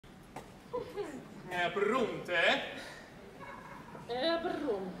Er brummt, eh? Er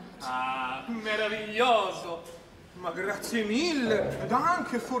brummt. Ah, meraviglioso. Ma grazie mille.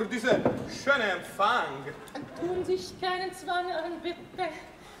 Danke für diesen schönen Empfang. Tun sich keinen Zwang an, bitte.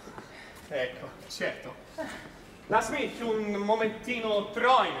 Ecco, certo. Lass mich un momentino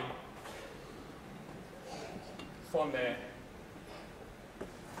träumen. Von der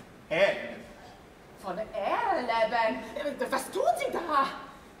Erleben. Von Erleben? Was tun Sie da?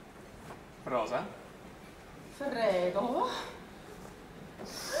 Rosa? Prego.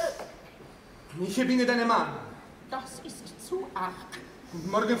 Ich bin deine Mann. Das ist zu arg.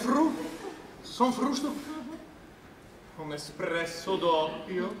 Morgen früh, zum Frühstück, un espresso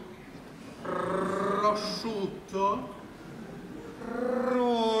doppio, prosciutto,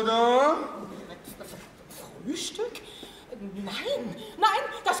 rudo. Frühstück? Nein, nein,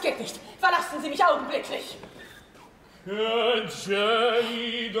 das geht nicht. Verlassen Sie mich augenblicklich. Gelida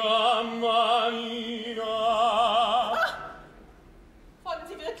manina. Wollen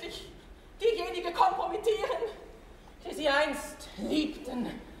Sie wirklich diejenige kompromittieren, die Sie einst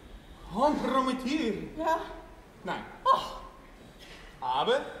liebten? Kompromittieren? Ja. Nein. Oh.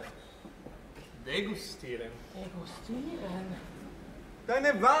 Aber degustieren. Degustieren?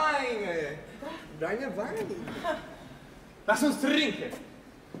 Deine Weine. Deine Weine. Lass uns trinken.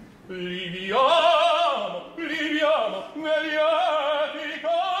 Liviamo, liviamo, mediatico.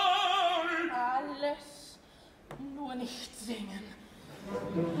 Alles, nur nicht singen.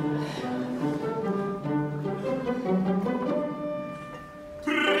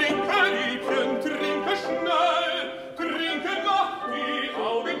 Trinke Liebchen, trinke schnell, trinke noch die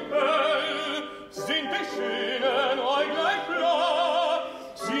Augen hell, sind die schönen Äuglein klar,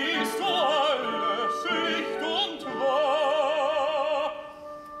 siehst du alles Licht und wahr.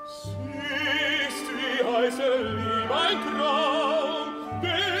 Siehst, wie heiße Liebe ein Traum,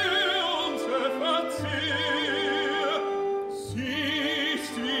 der uns verzehrt,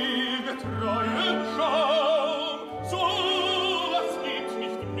 siehst, wie getreuen Schaum, so was gibt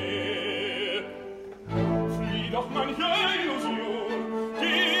nicht mehr. Flieh doch manche Illusion,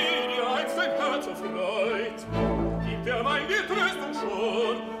 die dir einst dein Herz erfreut, gibt der Wein dir Tröstung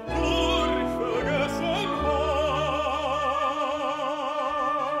schon durch Vergessenheit.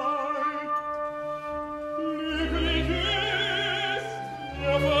 Glücklich ist,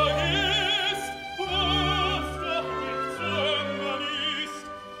 wer vergisst, was doch nicht zu ändern ist.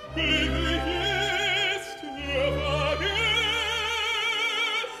 Glücklich ist, wer vergisst,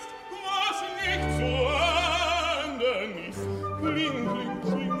 was nicht zu ändern ist. Kling, kling,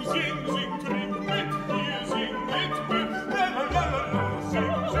 sing, sing, sing, trink mit mir, sing mit mir. La, la, la, la, la,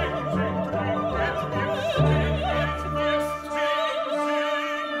 sing, sing, sing, trink mit mir, sing mit mir, sing, sing, sing.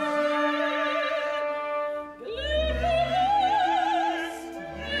 Glücklich ist,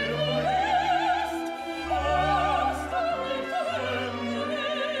 wer vergisst, was doch nicht zu ändern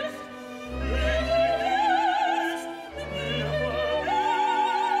ist. Glücklich ist, wer vergisst,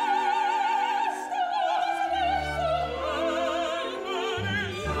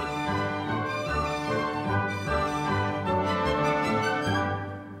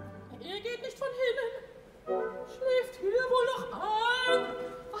 Er geht nicht von hinnen. Schläft hier wohl noch ein?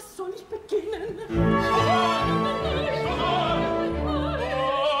 Was soll ich beginnen?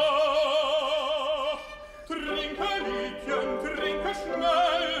 Trinke Liebchen, trinke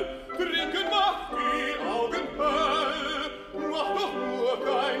schnell, trinke mach die Augen hell, mach doch nur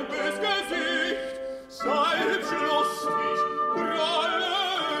kein bös Gesicht, sei hübsch lustig, pralle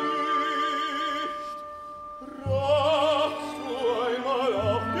nicht. Brachst du einmal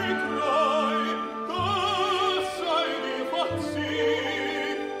auf die drei, das sei dir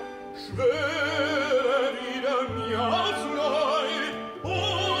verziehen, schwöre wieder mir aufs Neu,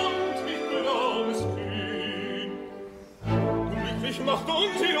 und ich glaub es kühn. Glücklich macht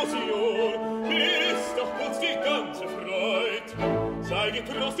uns Illusion, ist doch kurz die ganze Freud. Sei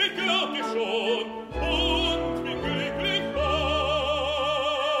getrost, ich glaub dir schon, und bin glücklich bald.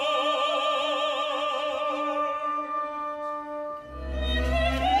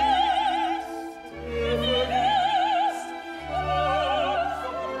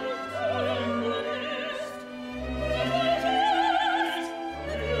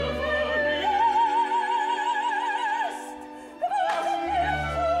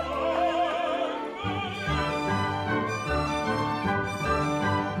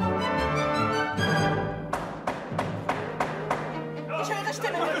 Ich höre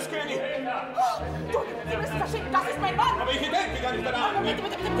Stimmen. Das König! Du, Sie müssen verstehen, das ist mein Mann. Aber ich denke gar nicht daran. Bitte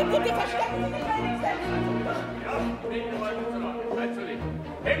verstecken Sie mich.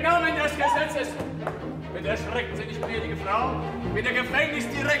 Im Namen des Gesetzes! Bitte erschrecken Sie nicht, gnädige Frau. Ich bin der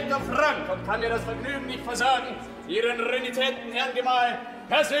Gefängnisdirektor Frank und kann mir das Vergnügen nicht versagen, Ihren renitenten Herrn Gemahl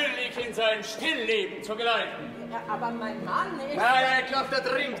persönlich in sein Stillleben zu geleiten. Ja, aber mein Mann ist... Nein, Herr Klopfer,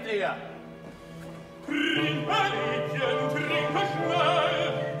 trinkt er. Trinke Liebchen, trinke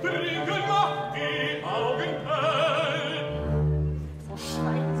schnell, trinke macht die Augen hell. So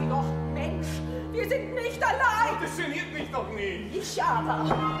schweigen Sie doch, Mensch, wir sind nicht allein. Das geniert mich doch nicht. Ich aber.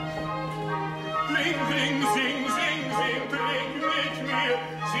 Trink, trink, sing, sing, sing, trink mit mir,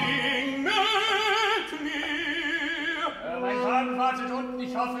 sing mit mir. Mein Vater wartet unten,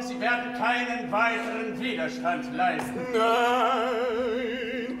 ich hoffe, Sie werden keinen weiteren Widerstand leisten.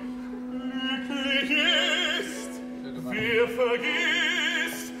 Nein, glücklich ist, wer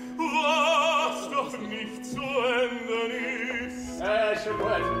vergisst, was doch nicht zu ändern ist. Schon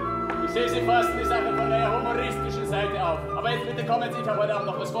gut. Ich sehe, Sie fassen die Sache von der humoristischen Seite auf. Aber jetzt bitte kommen Sie für heute Abend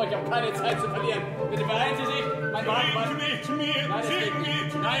noch was vor. Ich habe keine Zeit zu verlieren. Bitte beeilen Sie sich. Mein Mann Sing mit mir, nein, sing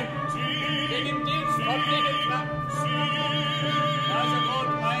mit mir. Nein, wegen dem Dienst kommt nicht in Frage. Also gut,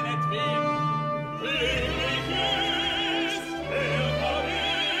 meinetwegen. Glücklich ist, wer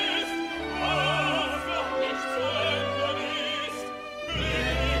vergisst, was doch nicht zu ändern ist.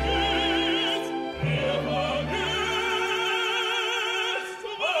 Glücklich ist, wer vergisst,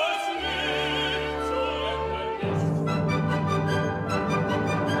 was nicht zu ändern ist.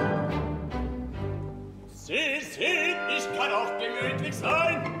 Sie sehen, ich kann auch gemütlich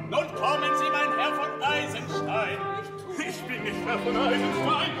sein. Nun kommen Sie, mein Herr von Eisenstein. Ich bin nicht Herr von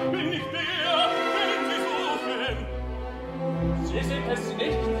Eisenstein, bin nicht der, den Sie suchen. Sie sind es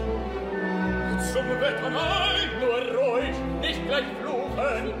nicht. Zum Wetter nein, Nur ruhig, nicht gleich fluchen.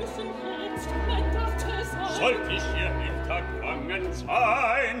 Wir müssen jetzt ein Dachte sein. Sollte ich hier hintergangen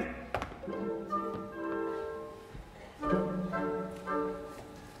sein.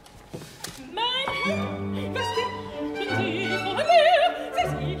 Mein Herr, was denken Sie von mir? Sie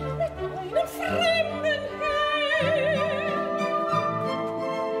sind mit einem Fremden her.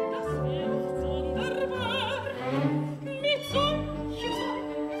 Das wird sonderbar. Mit solchem Sein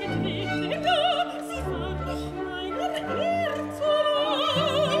betreten da. Sie war doch meiner Herzog.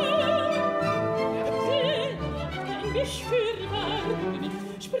 Sie macht ein Beschwörbar.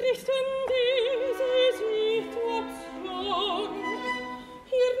 Spricht denn diese Situation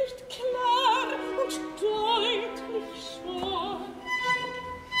hier nicht klar und deutlich schon?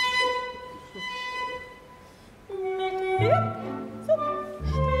 Mit mir so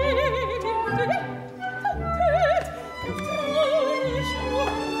steht im Duett, trau ich nur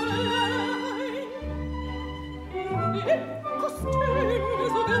allein. In dem Kostüm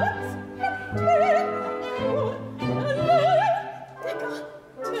so ganz nur allein der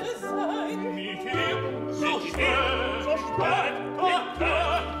Gatte sein. nicht hier, so spät,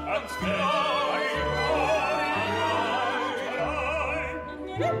 ans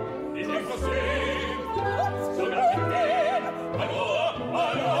Ich bin versehen, so ganz in dem,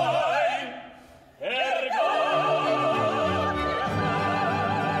 allein,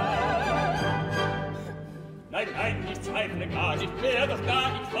 Nein, nein, ich zweifle gar nicht mehr, doch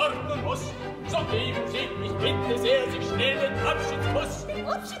da ich fort muss, so geben Sie, ich bitte sehr, sich schnell den Abschiedskuss. Den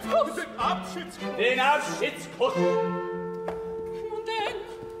Abschiedskuss! Den Abschiedskuss! Den Abschiedskuss! Nun denn,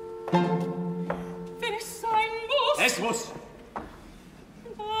 wenn es sein muss, Es muss!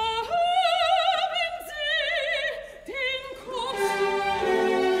 da haben Sie den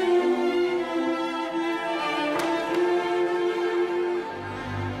Kuss.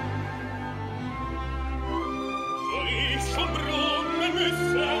 So ich's schon brummen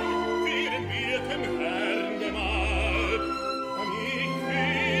müssen, wären wir dem Herrn Gemahl. Kann ich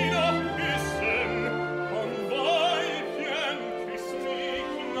wieder küssen, und Weibchen, küss mich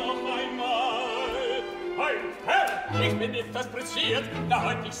noch einmal. Mein Herr, ich bin etwas pressiert, da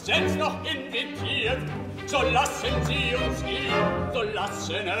heute ich selbst noch invitiert. So lassen Sie uns gehen, so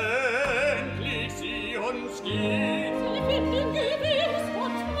lassen endlich Sie uns gehen. Sie finden gewiss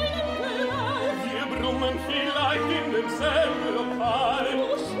Gott meinen Gemahl. Wir brummen vielleicht in demselben Lokal.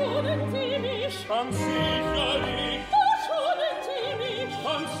 Oh, schonen Sie mich, Ganz sicherlich, oh, schonen Sie mich.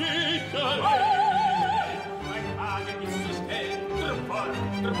 ganz sicherlich. Mein Hagen ist zu schnell, drum fort,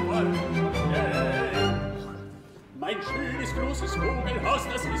 Mein schönes, großes Vogelhaus,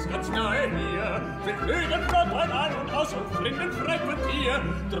 das ist ganz nahe hier. Wir flögen flattern an und aus und flinden Freiquartier.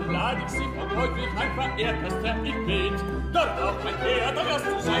 Drum lade ich Sie von häufig ein verehrtester im Beet. Dort auch mein werter Gast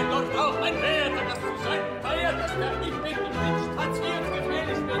zu sein, dort auch mein werter Gast zu sein. Verehrtester, ich bin spaziert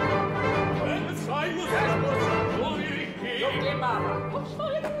gefährlich bin. Wenn es sein muss, so will ich Geh, gehen. Mama. Oh,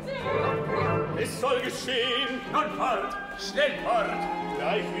 schweigen Sie. Es soll geschehen, Nun fort, schnell fort.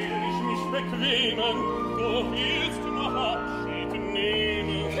 gleich will ich mich bequemen, doch jetzt noch Abschied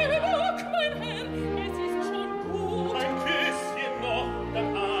nehmen. Genug, mein Herr, es ist schon gut. Ein Küsschen noch, dann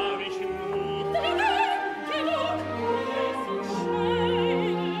hab ich Mut. Genug, es ist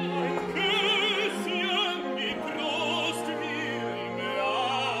schnell. Ein Küsschen, wie Trost wir im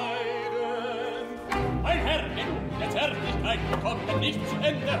Leiden. Mein Herr, der Zärtlichkeit bekommt er nicht zu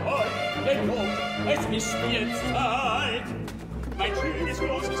Ende heut. Denn nun, es ist jetzt Zeit. Mein schönes,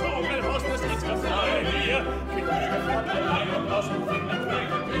 großes Vogelhaus, das ist ganz nahe mir. Mit Flügeln von allein und aus dem Finger